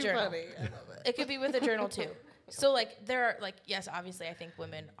be with a Too journal. funny. I love it. It could be with a journal too. So there are yes, obviously I think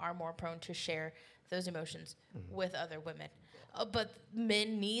women are more prone to share those emotions with other women. But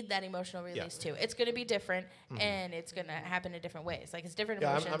men need that emotional release too. It's going to be different, and it's going to happen in different ways. Like it's different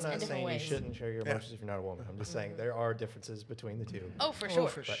Yeah, emotions I'm not in different saying ways. you shouldn't share your emotions if you're not a woman. I'm just saying there are differences between the two. Oh, for sure.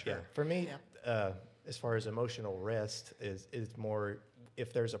 for But sure. yeah, for me, as far as emotional rest is more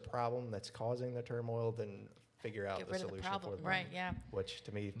if there's a problem that's causing the turmoil, then figure out Get the rid of the solution problem. for the Right, yeah. Which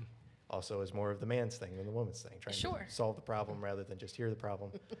to me also is more of the man's thing than the woman's thing. Trying Sure. to solve the problem rather than just hear the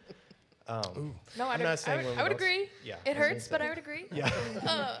problem. No, I'm not saying I women would don't- agree. Yeah, It I was gonna hurts, but say. I would agree.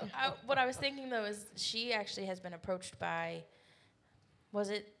 Yeah. What I was thinking though is she actually has been approached by,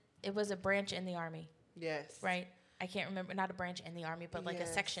 it was a branch in the army, Yes. right? I can't remember, not a branch in the army, but like a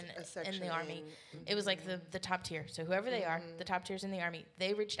Yes, section in the army. in- It was like the top tier. So whoever they are, the top tiers in the army,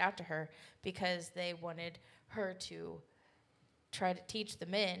 they reached out to her because they wanted her to try to teach the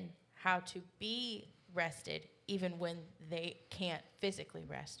men how to be rested even when they can't physically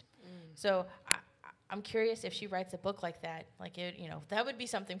rest. So I'm curious if she writes a book like that, that would be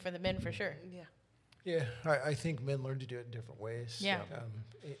something for the men for sure. Yeah. Yeah, I think men learn to do it in different ways. Yeah.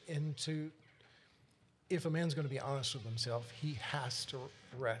 If a man's going to be honest with himself, he has to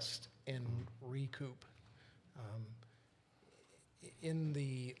rest and recoup. In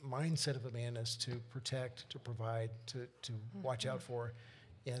the mindset of a man is to protect, to provide, to watch out for.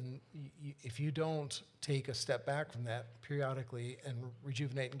 And if you don't take a step back from that periodically and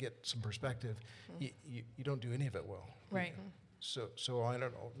rejuvenate and get some perspective, you don't do any of it well. Right. So I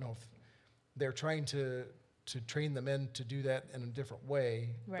don't know if they're trying to train the men to do that in a different way.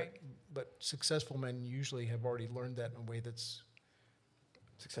 Right. But successful men usually have already learned that in a way that's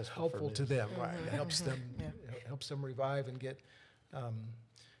Successful for helpful to men. them, right? It helps them helps them revive and get.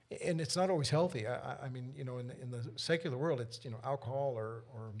 And it's not always healthy. I mean, in the secular world, it's alcohol or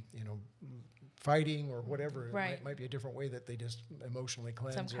fighting or whatever. Right. It might be a different way that they just emotionally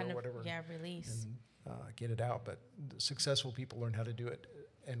cleanse Some kind or of whatever. release. And get it out. But successful people learn how to do it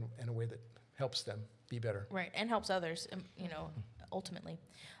in a way that helps them be better. Right, and helps others, ultimately.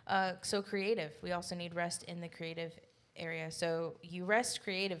 So creative. We also need rest in the creative area. So you rest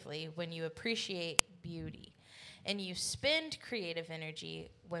creatively when you appreciate beauty, and you spend creative energy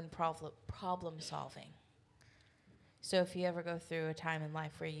when problem solving. So if you ever go through a time in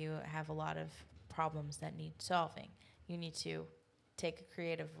life where you have a lot of problems that need solving, you need to take a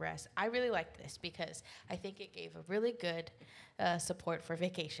creative rest. I really like this because I think it gave a really good support for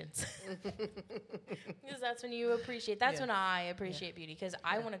vacations. Because that's when you appreciate, when I appreciate beauty, because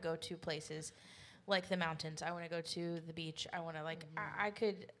I want to go to places like the mountains. I want to go to the beach. I want to I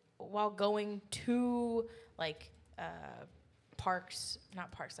could, while going to parks,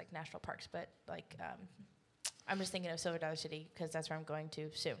 not parks like national parks, but I'm just thinking of Silver Dollar City because that's where I'm going to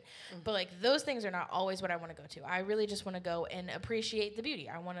soon. But those things are not always what I want to go to. I really just want to go and appreciate the beauty.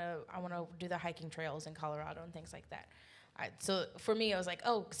 I want to do the hiking trails in Colorado and things like that. So for me, I was like,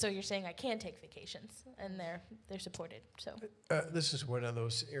 oh, so you're saying I can take vacations, and they're supported. So This is one of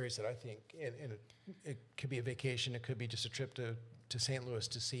those areas that I think, and it could be a vacation. It could be just a trip to St. Louis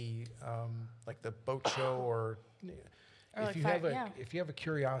to see the boat show or if you have a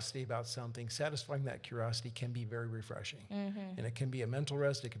curiosity about something, satisfying that curiosity can be very refreshing. And it can be a mental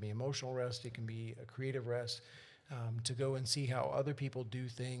rest, it can be emotional rest, it can be a creative rest. To go and see how other people do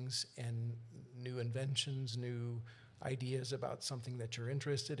things and new inventions, new ideas about something that you're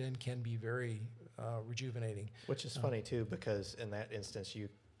interested in can be very rejuvenating. Which is funny too, because in that instance, you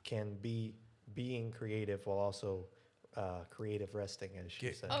can be being creative while also creative resting, as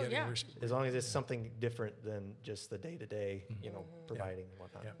she said. Oh, yeah. As long as it's something different than just the day-to-day, providing and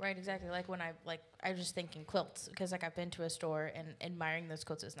whatnot. Yeah. right, exactly. Like when I was just thinking quilts, because I've been to a store and admiring those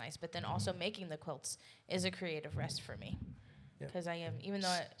quilts is nice, but then also making the quilts is a creative rest for me. Yeah. Because I am, even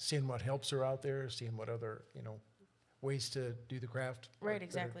though Seeing what helps are out there, seeing what other ways to do the craft. Right, that are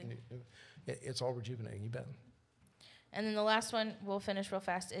exactly. new. It's all rejuvenating. You bet. And then the last one we'll finish real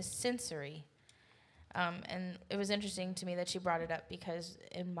fast is sensory. And it was interesting to me that she brought it up because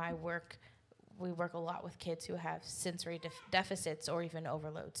in my work, we work a lot with kids who have sensory deficits or even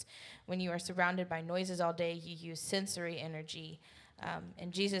overloads. When you are surrounded by noises all day, you use sensory energy.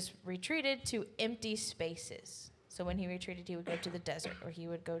 And Jesus retreated to empty spaces. So when he retreated, he would go to the desert or he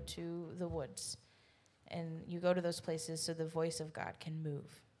would go to the woods. And you go to those places so the voice of God can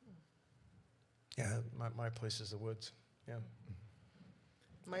move. Yeah, my place is the woods. Yeah.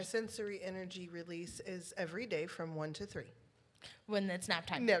 My sensory energy release is every day from 1 to 3. When it's nap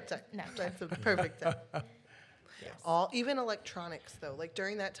time. Nap time. Nap time. That's the perfect time. Yes. Even electronics, though.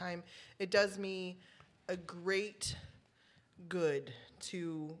 During that time, it does me a great good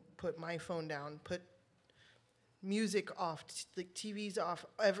to put my phone down, put music off, TVs off,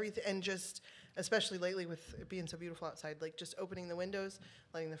 everything, and just, especially lately with it being so beautiful outside, just opening the windows,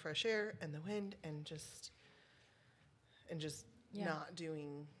 letting the fresh air and the wind, and just not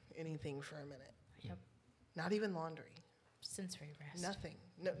doing anything for a minute. Yep. Not even laundry. Sensory rest. Nothing.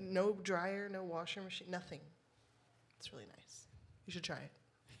 No dryer, no washer machine, nothing. It's really nice. You should try it.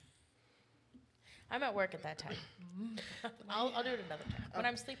 I'm at work at that time. I'll do it another time when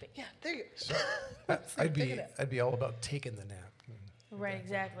I'm sleeping. Yeah, there you go. So I'd be all about taking the nap. Right,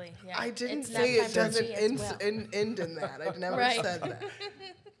 exactly. Yeah. I didn't It's say nap it time for doesn't me as well. end in that. I never Right. said that.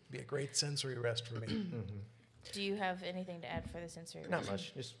 Be a great sensory rest for me. Do you have anything to add for the sensory Not rest?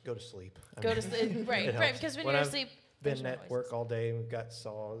 much. Just go to sleep. I Go mean, to sleep. Right, it right. helps. Because when When you're I've asleep, there's Been no at work noises. all day, and we've got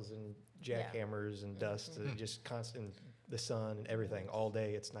saws and Yeah. jackhammers and dust, just constant, the sun and everything all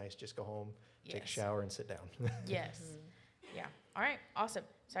day. It's nice. Just go home, take a Yes. shower, and sit down. Yes. Yeah. All right. Awesome.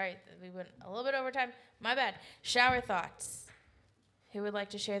 Sorry, we went a little bit over time. My bad. Shower thoughts. Who would like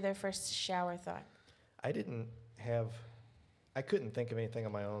to share their first shower thought? I couldn't think of anything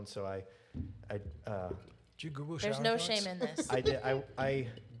on my own, so I Did you Google There's shower no thoughts? shame in this. I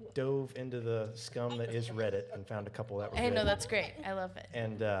dove into the scum that is Reddit and found a couple that were Hey, good. no, that's great. I love it.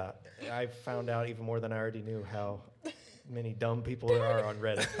 And I found out even more than I already knew how many dumb people there are on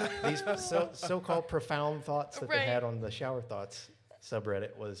Reddit. These so-called profound thoughts that Right. they had on the shower thoughts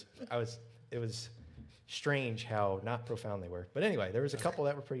subreddit it was strange how not profound they were. But anyway, there was a couple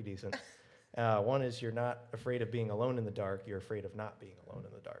that were pretty decent. One is you're not afraid of being alone in the dark, you're afraid of not being alone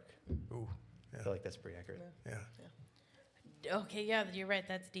in the dark. Ooh, I yeah. feel like that's pretty accurate. Yeah. Okay, yeah, you're right.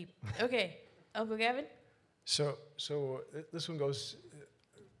 That's deep. Okay, Uncle Gavin? So this one goes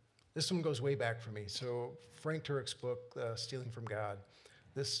way back for me. So Frank Turek's book, Stealing from God,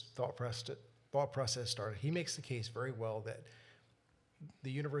 this thought process started. He makes the case very well that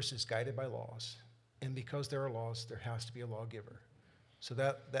the universe is guided by laws, and because there are laws, there has to be a lawgiver. So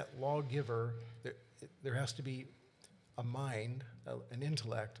that lawgiver, there has to be a mind, an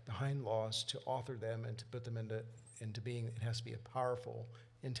intellect behind laws to author them and to put them into being. It has to be a powerful,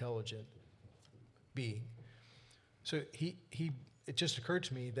 intelligent being. So it just occurred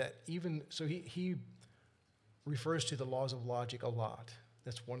to me that he refers to the laws of logic a lot.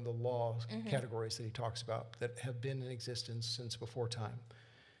 That's one of the law categories that he talks about that have been in existence since before time.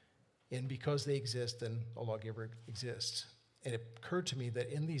 And because they exist, then a lawgiver exists. And it occurred to me that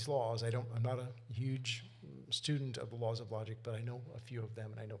in these laws, I'm not a huge student of the laws of logic, but I know a few of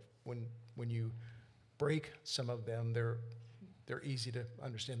them, and I know when you break some of them, they're easy to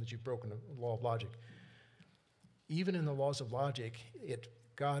understand that you've broken a law of logic. Even in the laws of logic,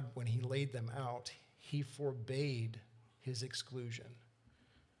 God, when he laid them out, he forbade his exclusion.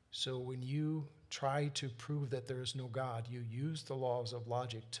 So when you try to prove that there is no God, you use the laws of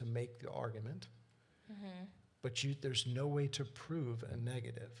logic to make the argument, but there's no way to prove a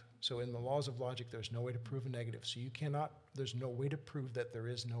negative. So in the laws of logic, there's no way to prove a negative. So there's no way to prove that there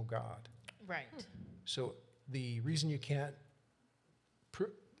is no God. Right. So the reason you can't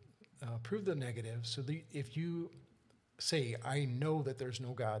prove the negative, if you say, I know that there's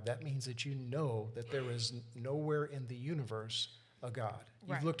no God, that means that you know that there is nowhere in the universe a God.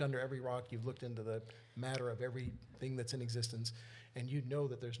 Right. You've looked under every rock, you've looked into the matter of everything that's in existence, and you know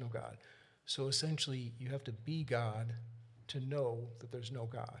that there's no God. So essentially, you have to be God to know that there's no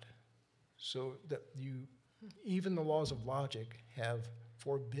God. So that even the laws of logic have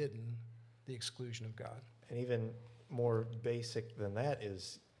forbidden the exclusion of God. And even more basic than that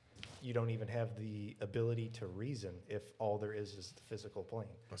is you don't even have the ability to reason if all there is the physical plane.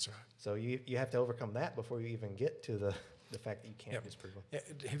 That's right. So you have to overcome that before you even get to the fact that you can't disprove them.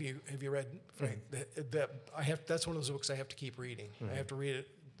 Have you read Frank? That's one of those books I have to keep reading. I have to read it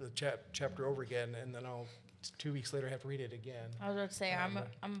the chapter over again, and then 2 weeks later I have to read it again. I was about to say,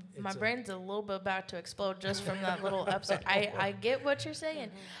 my it's brain's a little bit about to explode just from that little upset. I get what you're saying.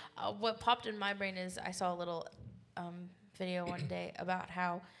 What popped in my brain is I saw a little video one day about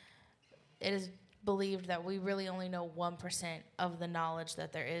how it is believed that we really only know 1% of the knowledge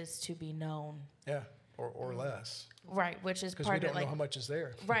that there is to be known. Yeah, or less. Right, which is Because part we of don't it. know how much is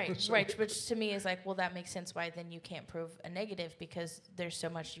there. Right, So- right. Which to me is like, well, that makes sense why then you can't prove a negative because there's so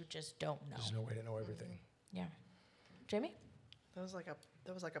much you just don't know. There's no way to know everything. Yeah. Jamie? That was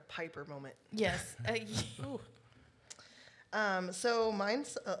like a Piper moment. Yes. So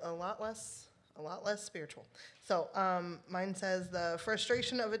mine's a lot less spiritual. So mine says the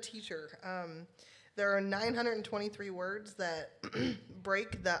frustration of a teacher. There are 923 words that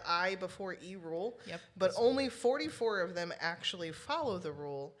break the I before E rule, but only 44 of them actually follow the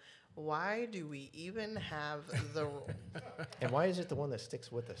rule. Why do we even have the rule? And why is it the one that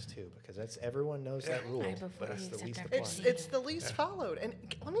sticks with us too? Because everyone knows that rule, but it's the least applied. It's the least followed. And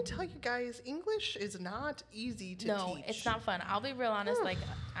let me tell you guys, English is not easy to teach. No, it's not fun. I'll be real honest. Like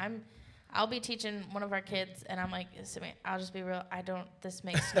I'll be teaching one of our kids, and I'm like, I'll just be real. This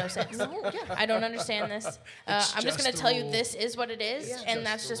makes no sense. I don't understand this. I'm just going to tell you this is what it is, and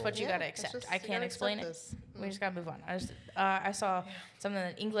that's just what you got to accept. I can't explain it. We just got to move on. I saw something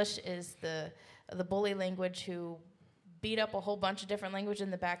that English is the bully language who beat up a whole bunch of different language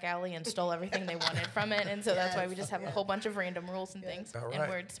in the back alley and stole everything they wanted from it. And so that's why we just have a whole bunch of random rules and things and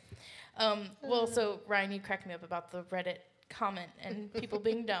words. Well, so Ryan, you cracked me up about the Reddit comment and people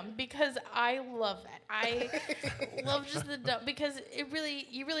being dumb, because I love that. I love just the dumb, because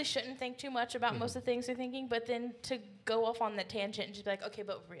you really shouldn't think too much about most of the things you're thinking, but then to go off on the tangent and just be like, okay,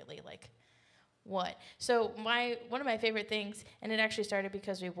 but really, like, what? So one of my favorite things, and it actually started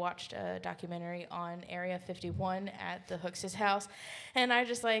because we watched a documentary on Area 51 at the Hooks' house, and I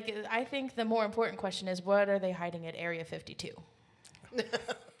think the more important question is, what are they hiding at Area 52?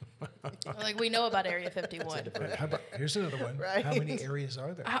 Like, we know about Area 51. Here's another one. Right. How many areas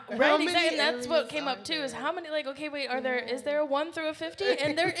are there? Right, exactly. And that's what came up too, is how many, like, okay, wait, is there a 1 through a 50?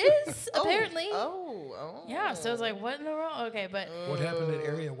 And there is, apparently. Oh. Yeah, so it's like, what in the world? Okay, but. What happened at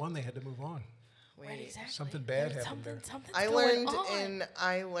Area 1? They had to move on. Right, exactly. Something bad happened there. Something's I going on.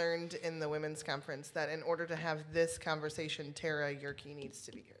 learned in the women's conference that in order to have this conversation, Tara Yerke needs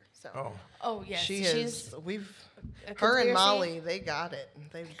to be here. So Oh yes, she's a her conspiracy. and Molly, they got it.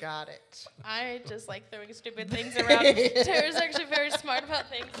 They've got it. I just like throwing stupid things around. Tara's actually very smart about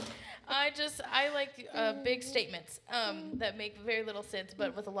things. I like big statements that make very little sense,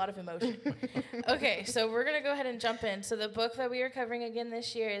 but with a lot of emotion. Okay, so we're going to go ahead and jump in. So the book that we are covering again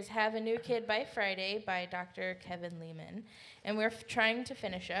this year is Have a New Kid by Friday by Dr. Kevin Lehman. And we're trying to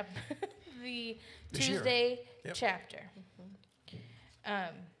finish up the Tuesday chapter.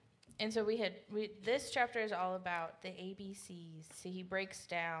 And so this chapter is all about the ABCs. So he breaks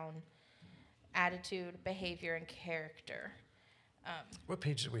down attitude, behavior, and character. What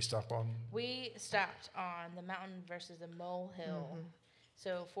page did we stop on? We stopped on the mountain versus the molehill.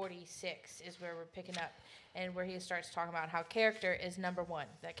 So 46 is where we're picking up, and where he starts talking about how character is number one.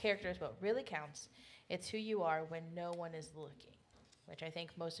 That character is what really counts. It's who you are when no one is looking, which I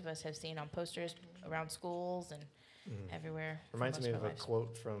think most of us have seen on posters around schools and everywhere. Reminds me of a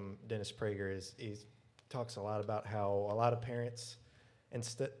quote from Dennis Prager. He talks a lot about how a lot of parents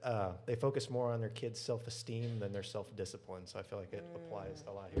they focus more on their kids' self-esteem than their self-discipline. So I feel like it applies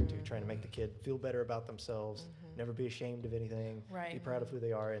a lot here too, trying to make the kid feel better about themselves, never be ashamed of anything, be proud of who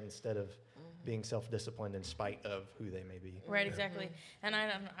they are, instead of being self-disciplined in spite of who they may be. Right, exactly. And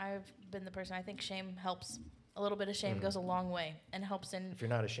I've been the person, I think shame helps. A little bit of shame goes a long way and helps in if you're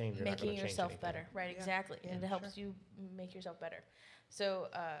not ashamed, you're making not change yourself anything. better. Right, exactly. And it helps you make yourself better. So,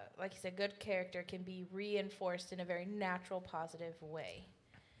 like you said, good character can be reinforced in a very natural, positive way.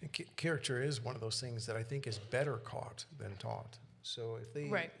 Character is one of those things that I think is better caught than taught. So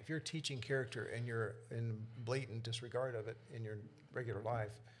if you're teaching character and you're in blatant disregard of it in your regular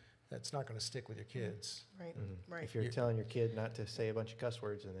life, that's not going to stick with your kids. Right. If you're telling your kid not to say a bunch of cuss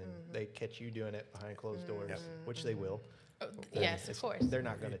words and then they catch you doing it behind closed doors, which they will. Yes, of course. They're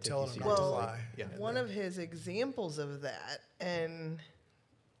not going to take you seriously. Not to lie. One of his examples of that, and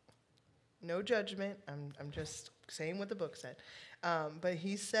no judgment, I'm just saying what the book said, but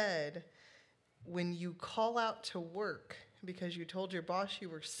he said, when you call out to work because you told your boss you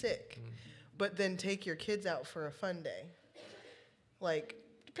were sick, but then take your kids out for a fun day, like,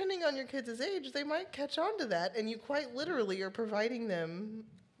 depending on your kids' age, they might catch on to that, and you quite literally are providing them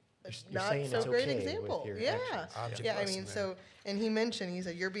not so great example. Yeah. I mean, so, and he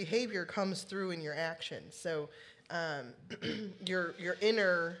said, your behavior comes through in your actions. So, your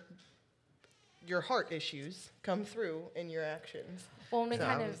heart issues come through in your actions. Well, and we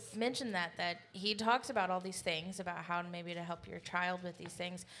kind of mentioned that he talks about all these things, about how maybe to help your child with these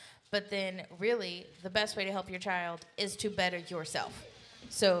things, but then really the best way to help your child is to better yourself.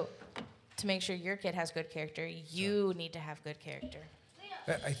 So to make sure your kid has good character, you need to have good character.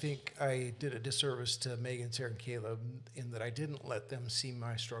 I think I did a disservice to Megan, Sarah, and Caleb in that I didn't let them see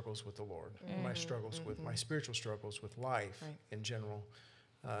my struggles with the Lord, my struggles with my spiritual struggles with life in general,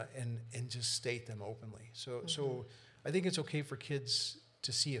 and just state them openly. So I think it's okay for kids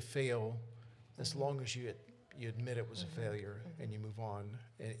to see a fail as long as you admit it was a failure and you move on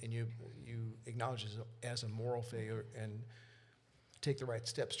and you acknowledge it as a moral failure and take the right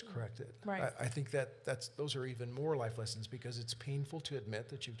steps to correct it. Right. I think those are even more life lessons because it's painful to admit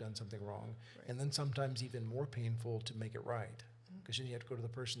that you've done something wrong, and then sometimes even more painful to make it right, because then you have to go to the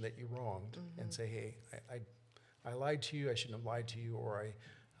person that you wronged and say, hey, I lied to you, I shouldn't have lied to you, or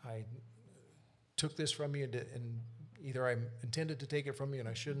I took this from you and either I intended to take it from you and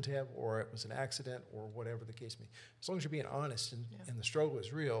I shouldn't have, or it was an accident, or whatever the case may be. As long as you're being honest and the struggle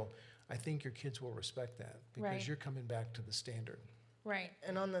is real, I think your kids will respect that because you're coming back to the standard. Right.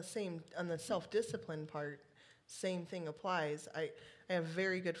 And on the self-discipline part, same thing applies. I have a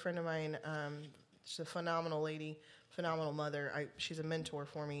very good friend of mine. She's a phenomenal lady, phenomenal mother. She's a mentor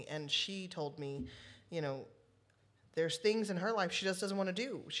for me, and she told me, there's things in her life she just doesn't want to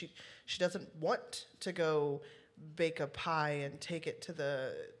do. She doesn't want to go bake a pie and take it to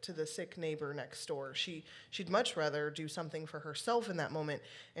the sick neighbor next door. She'd much rather do something for herself in that moment.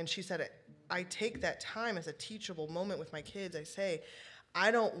 And she said, I take that time as a teachable moment with my kids. I say,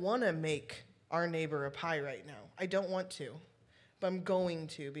 I don't want to make our neighbor a pie right now. I don't want to, but I'm going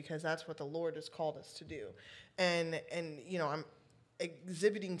to, because that's what the Lord has called us to do. And I'm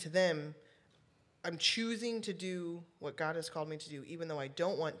exhibiting to them, I'm choosing to do what God has called me to do, even though I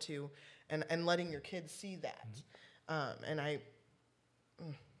don't want to, and letting your kids see that. I'm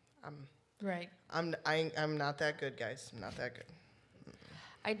not that good, guys. I'm not that good.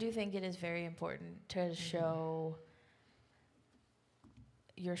 I do think it is very important to show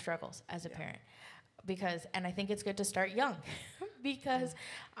your struggles as a parent, and I think it's good to start young, because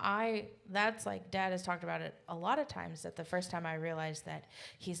that's like Dad has talked about it a lot of times, that the first time I realized that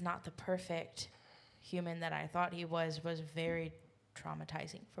he's not the perfect human that I thought he was very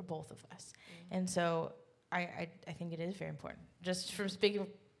traumatizing for both of us. And so I think it is very important. Just from speaking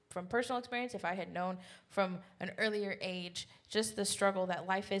from personal experience, if I had known from an earlier age just the struggle that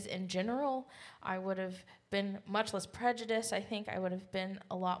life is in general, I would have been much less prejudiced. I think I would have been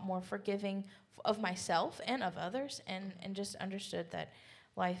a lot more forgiving of myself and of others, and just understood that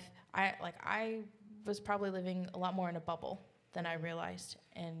life, I was probably living a lot more in a bubble than I realized,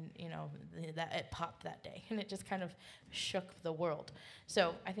 and that it popped that day, and it just kind of shook the world.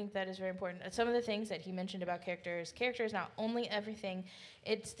 So I think that is very important. Some of the things that he mentioned about character is not only everything,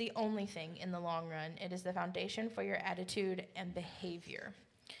 it's the only thing in the long run. It is the foundation for your attitude and behavior.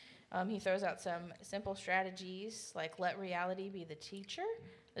 He throws out some simple strategies, like let reality be the teacher.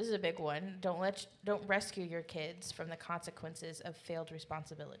 This is a big one. Don't rescue your kids from the consequences of failed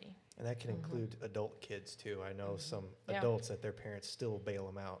responsibility. And that can include adult kids too. I know some adults that their parents still bail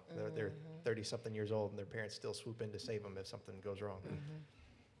them out. They're 30-something years old, and their parents still swoop in to save them if something goes wrong.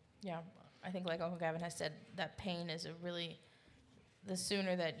 Yeah, I think like Uncle Gavin has said, that pain is the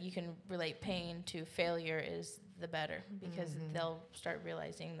sooner that you can relate pain to failure is the better, because they'll start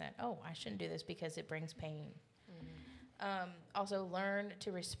realizing that, oh, I shouldn't do this because it brings pain. Also, learn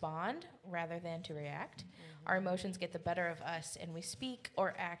to respond rather than to react. Our emotions get the better of us, and we speak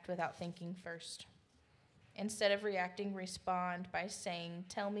or act without thinking first. Instead of reacting, respond by saying,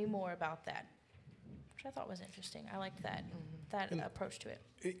 tell me more about that, which I thought was interesting. I liked that approach to it.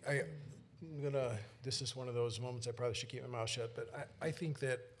 This is one of those moments I probably should keep my mouth shut, but I think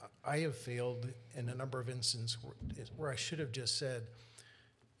that I have failed in a number of instances where I should have just said,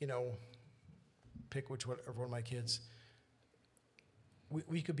 pick one of my kids.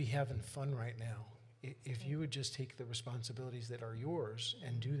 We could be having fun right now if you would just take the responsibilities that are yours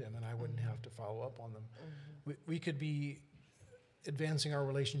and do them, and I wouldn't have to follow up on them. We could be advancing our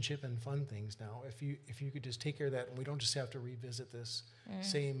relationship and fun things now if you could just take care of that, and we don't just have to revisit this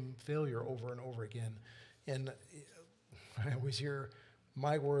same failure over and over again. And I always hear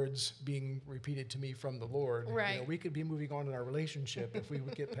my words being repeated to me from the Lord. Right. We could be moving on in our relationship if we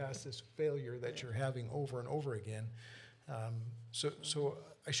would get past this failure that you're having over and over again. So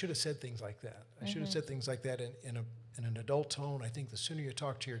I should have said things like that. I should have said things like that in an adult tone. I think the sooner you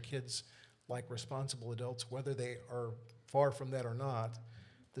talk to your kids like responsible adults, whether they are far from that or not,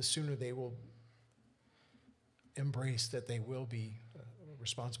 the sooner they will embrace that they will be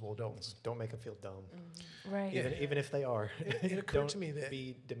responsible adults. Don't make them feel dumb. Right. Even if they are. It occurred to me that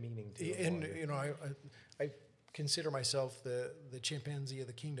be demeaning to them. And I consider myself the chimpanzee of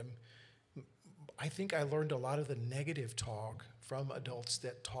the kingdom. I think I learned a lot of the negative talk from adults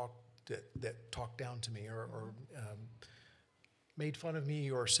that talked down to me or made fun of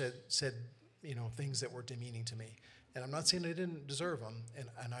me or said things that were demeaning to me. And I'm not saying I didn't deserve them,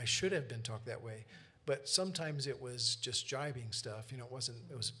 and I should have been talked that way. But sometimes it was just jibing stuff. It wasn't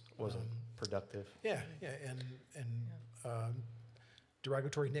productive. Yeah, and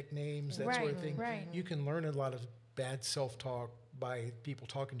derogatory nicknames, that sort of thing. Right. You can learn a lot of bad self-talk by people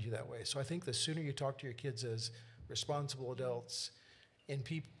talking to you that way. So I think the sooner you talk to your kids as responsible adults, and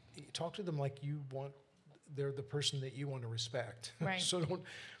talk to them like they're the person that you want to respect. Right. So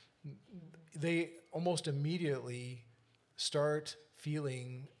they almost immediately start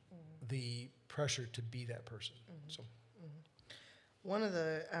feeling the pressure to be that person. So, one of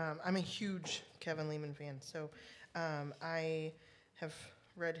the I'm a huge Kevin Lehman fan, so I have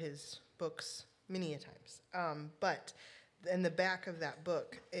read his books many a times. But in the back of that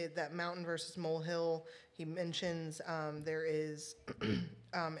book, that mountain versus molehill, he mentions there is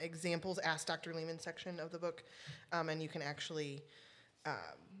examples, Ask Dr. Lehman section of the book, and you can actually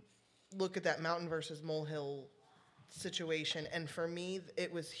look at that mountain versus molehill situation. And for me,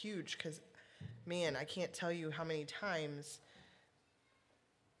 it was huge because man, I can't tell you how many times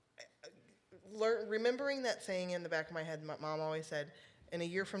remembering that saying in the back of my head, my mom always said, in a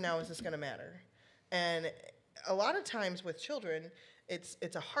year from now, is this going to matter? And a lot of times with children, it's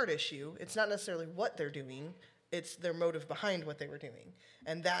a heart issue. It's not necessarily what they're doing. It's their motive behind what they were doing.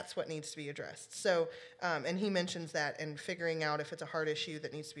 And that's what needs to be addressed. So, and he mentions that and figuring out if it's a heart issue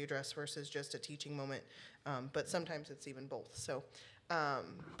that needs to be addressed versus just a teaching moment. But sometimes it's even both. So,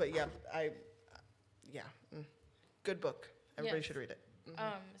 but yeah, good book. Everybody Yes. should read it.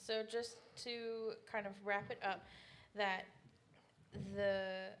 So just to kind of wrap it up, that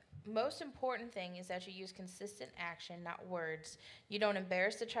the most important thing is that you use consistent action, not words. You don't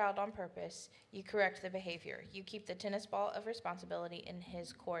embarrass the child on purpose. You correct the behavior. You keep the tennis ball of responsibility in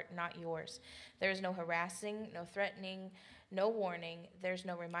his court, not yours. There is no harassing, no threatening, no warning. There's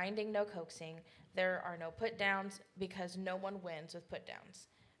no reminding, no coaxing. There are no put-downs because no one wins with put-downs.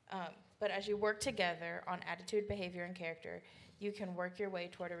 But as you work together on attitude, behavior, and character, you can work your way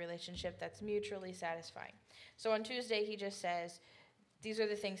toward a relationship that's mutually satisfying. So on Tuesday, he just says, these are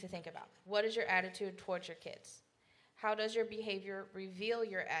the things to think about. What is your attitude towards your kids? How does your behavior reveal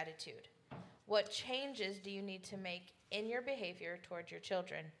your attitude? What changes do you need to make in your behavior towards your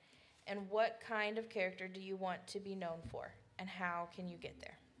children? And what kind of character do you want to be known for? And how can you get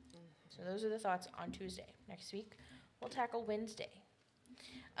there? So those are the thoughts on Tuesday. Next week, we'll tackle Wednesday.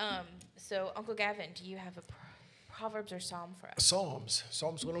 So Uncle Gavin, do you have a Proverbs or Psalm for us? Psalms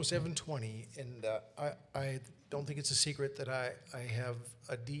 107:20, and I don't think it's a secret that I have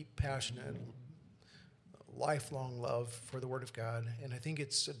a deep, passionate, lifelong love for the Word of God, and I think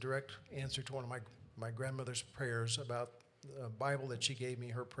it's a direct answer to one of my grandmother's prayers about the Bible that she gave me.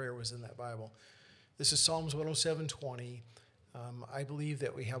 Her prayer was in that Bible. This is Psalms 107:20. I believe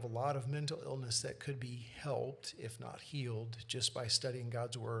that we have a lot of mental illness that could be helped, if not healed, just by studying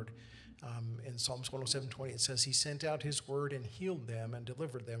God's Word. In Psalms 107:20, it says, He sent out His word and healed them and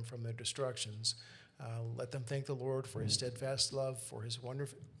delivered them from their destructions. Let them thank the Lord for His steadfast love, for His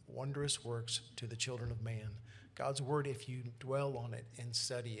wondrous works to the children of man. God's word, if you dwell on it and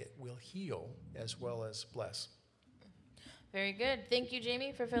study it, will heal as well as bless. Very good. Thank you,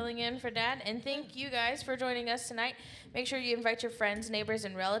 Jamie, for filling in for Dad. And thank you guys for joining us tonight. Make sure you invite your friends, neighbors,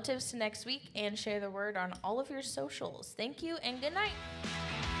 and relatives to next week and share the word on all of your socials. Thank you and good night.